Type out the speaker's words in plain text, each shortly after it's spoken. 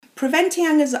preventing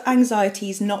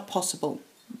anxiety is not possible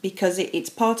because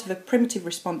it's part of a primitive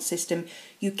response system.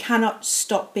 You cannot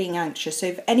stop being anxious. So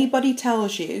if anybody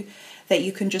tells you that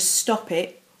you can just stop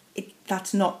it,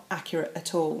 that's not accurate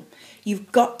at all.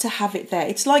 You've got to have it there.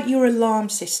 It's like your alarm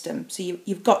system, so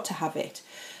you've got to have it.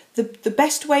 The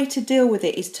best way to deal with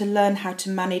it is to learn how to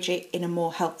manage it in a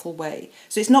more helpful way.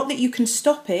 So it's not that you can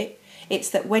stop it, it's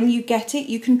that when you get it,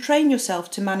 you can train yourself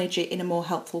to manage it in a more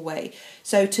helpful way.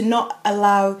 So to not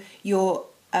allow your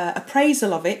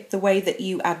appraisal of it, the way that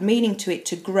you add meaning to it,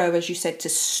 to grow, as you said, to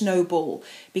snowball,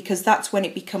 because that's when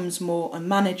it becomes more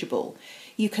unmanageable.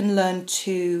 You can learn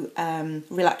to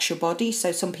relax your body.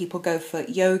 So some people go for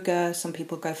yoga, some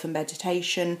people go for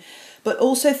meditation, but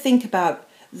also think about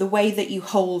the way that you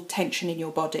hold tension in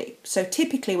your body. So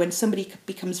typically when somebody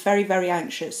becomes very, very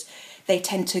anxious, they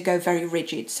tend to go very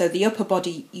rigid. So the upper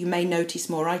body, you may notice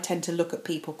more. I tend to look at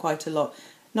people quite a lot,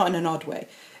 not in an odd way.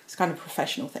 It's kind of a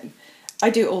professional thing. I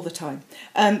do it all the time.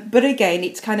 But again,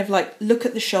 it's kind of like, look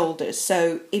at the shoulders.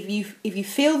 So if you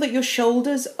feel that your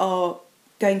shoulders are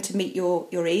going to meet your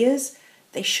ears,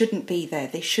 they shouldn't be there.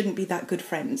 They shouldn't be that good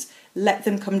friends. Let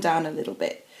them come down a little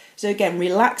bit. So again,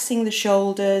 relaxing the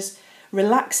shoulders,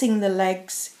 relaxing the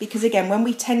legs, because again, when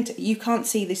we tend to, you can't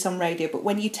see this on radio, but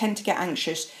when you tend to get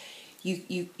anxious,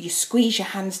 you squeeze your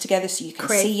hands together so you can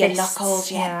see your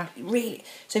knuckles. Yeah, really.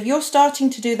 So if you're starting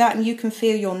to do that and you can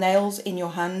feel your nails in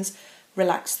your hands,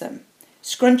 relax them.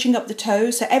 Scrunching up the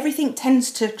toes, so everything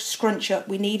tends to scrunch up.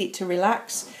 We need it to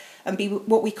relax and be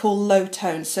what we call low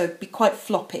tone, so be quite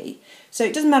floppy. So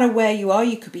it doesn't matter where you are.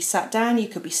 You could be sat down, you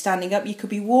could be standing up, you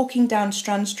could be walking down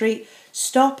Strand Street.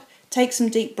 Stop, take some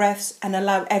deep breaths and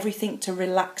allow everything to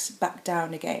relax back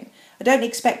down again. I don't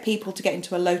expect people to get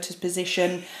into a lotus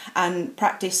position and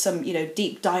practice some,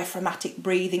 deep diaphragmatic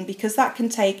breathing, because that can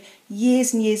take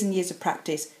years and years and years of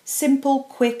practice. Simple,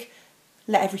 quick,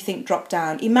 let everything drop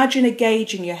down. Imagine a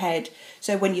gauge in your head.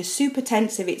 So when you're super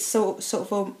tense, if it's sort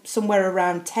of somewhere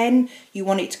around 10, you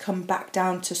want it to come back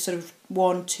down to sort of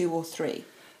 1, 2 or 3.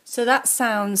 So that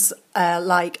sounds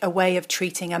like a way of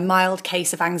treating a mild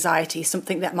case of anxiety,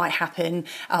 something that might happen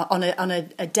on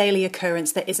a daily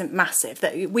occurrence that isn't massive,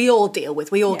 that we all deal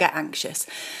with. We all get anxious.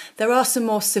 There are some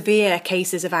more severe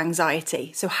cases of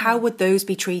anxiety. So how would those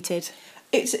be treated?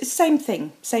 It's the same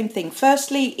thing.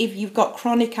 Firstly, if you've got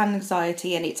chronic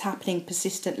anxiety and it's happening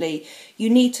persistently, you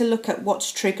need to look at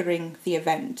what's triggering the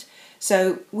event.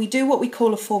 So we do what we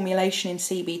call a formulation in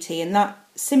CBT, and that,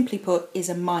 simply put, is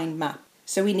a mind map.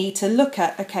 So we need to look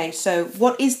at, okay, so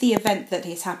what is the event that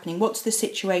is happening? What's the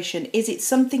situation? Is it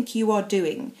something you are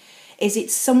doing? Is it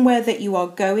somewhere that you are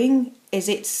going? Is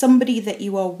it somebody that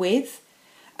you are with?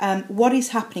 What is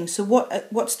happening? So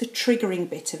what's the triggering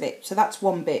bit of it? So that's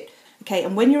one bit. Okay,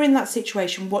 and when you're in that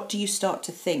situation, what do you start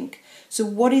to think? So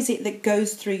what is it that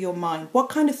goes through your mind? What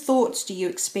kind of thoughts do you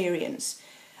experience?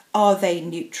 Are they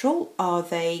neutral? Are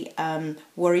they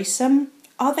worrisome?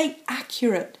 Are they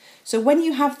accurate? So when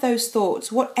you have those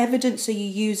thoughts, what evidence are you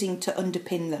using to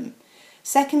underpin them?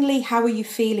 Secondly, how are you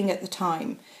feeling at the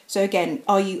time? So again,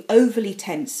 are you overly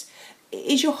tense?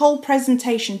 Is your whole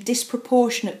presentation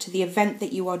disproportionate to the event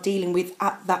that you are dealing with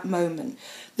at that moment?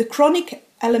 The chronic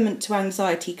element to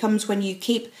anxiety comes when you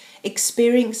keep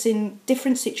experiencing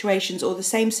different situations or the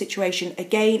same situation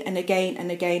again and again and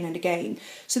again and again.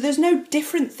 So there's no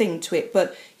different thing to it,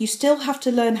 but you still have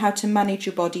to learn how to manage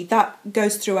your body. That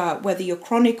goes throughout, whether you're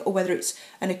chronic or whether it's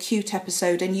an acute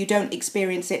episode and you don't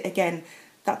experience it again.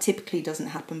 That typically doesn't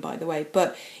happen, by the way,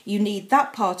 but you need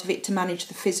that part of it to manage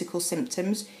the physical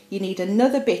symptoms. You need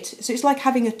another bit. So it's like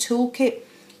having a toolkit.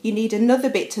 You need another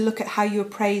bit to look at how you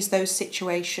appraise those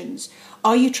situations.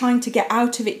 Are you trying to get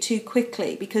out of it too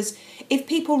quickly? Because if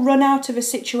people run out of a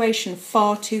situation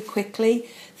far too quickly,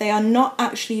 they are not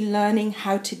actually learning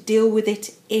how to deal with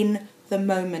it in the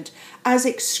moment. As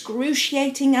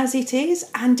excruciating as it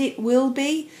is, and it will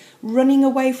be, running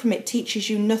away from it teaches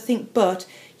you nothing but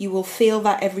you will feel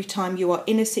that every time you are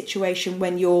in a situation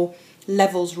when your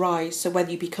levels rise, so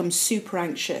whether you become super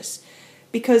anxious.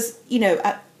 Because,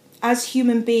 as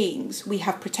human beings, we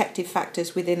have protective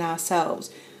factors within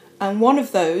ourselves. And one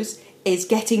of those is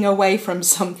getting away from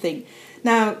something.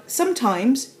 Now,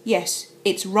 sometimes, yes,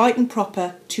 it's right and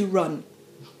proper to run.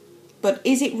 But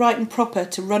is it right and proper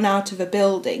to run out of a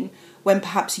building when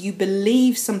perhaps you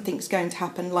believe something's going to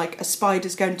happen, like a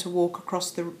spider's going to walk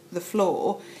across the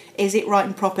floor? Is it right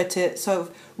and proper to sort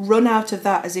of run out of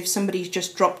that as if somebody's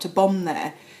just dropped a bomb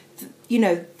there?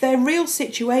 They're real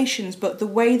situations, but the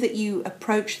way that you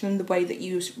approach them, the way that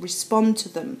you respond to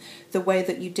them, the way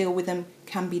that you deal with them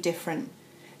can be different.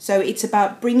 So it's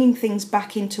about bringing things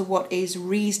back into what is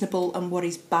reasonable and what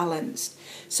is balanced.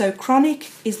 So chronic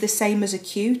is the same as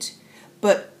acute,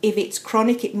 but if it's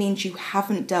chronic, it means you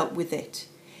haven't dealt with it.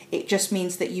 It just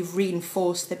means that you've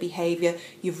reinforced the behaviour,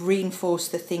 you've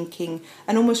reinforced the thinking,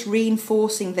 and almost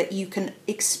reinforcing that you can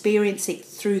experience it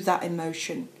through that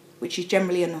emotion, which is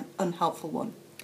generally an unhelpful one.